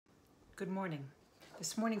Good morning.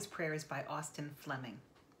 This morning's prayer is by Austin Fleming.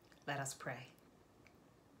 Let us pray.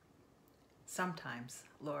 Sometimes,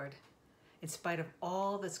 Lord, in spite of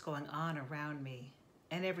all that's going on around me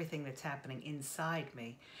and everything that's happening inside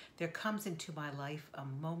me, there comes into my life a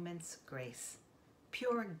moment's grace,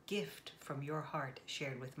 pure gift from your heart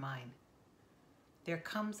shared with mine. There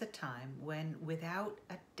comes a time when, without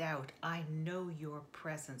a doubt, I know your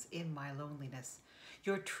presence in my loneliness,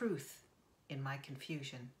 your truth in my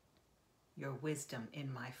confusion, your wisdom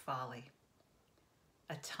in my folly.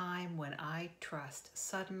 A time when I trust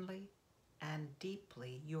suddenly and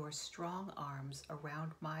deeply your strong arms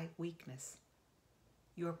around my weakness,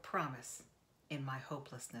 your promise in my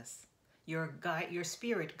hopelessness, your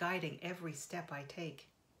spirit guiding every step I take.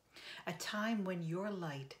 A time when your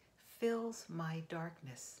light fills my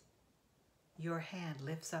darkness, your hand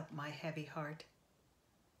lifts up my heavy heart,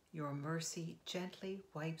 your mercy gently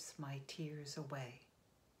wipes my tears away.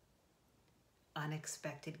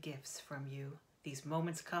 Unexpected gifts from you. These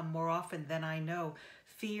moments come more often than I know.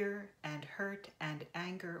 Fear and hurt and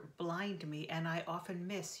anger blind me, and I often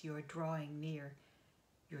miss your drawing near,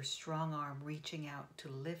 your strong arm reaching out to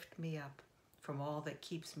lift me up from all that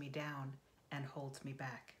keeps me down and holds me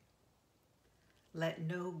back. Let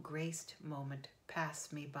no graced moment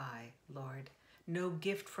pass me by, Lord. No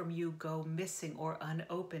gift from you go missing or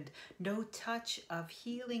unopened. No touch of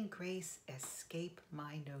healing grace escape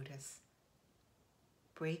my notice.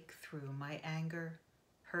 Break through my anger,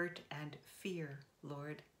 hurt, and fear,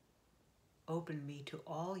 Lord. Open me to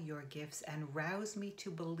all your gifts and rouse me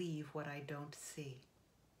to believe what I don't see.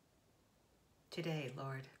 Today,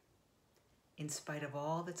 Lord, in spite of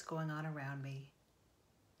all that's going on around me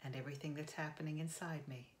and everything that's happening inside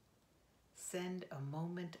me, send a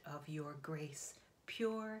moment of your grace,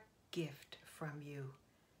 pure gift from you,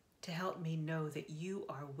 to help me know that you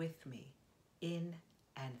are with me in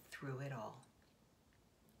and through it all.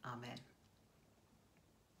 Amen.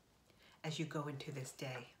 As you go into this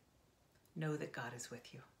day, know that God is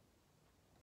with you.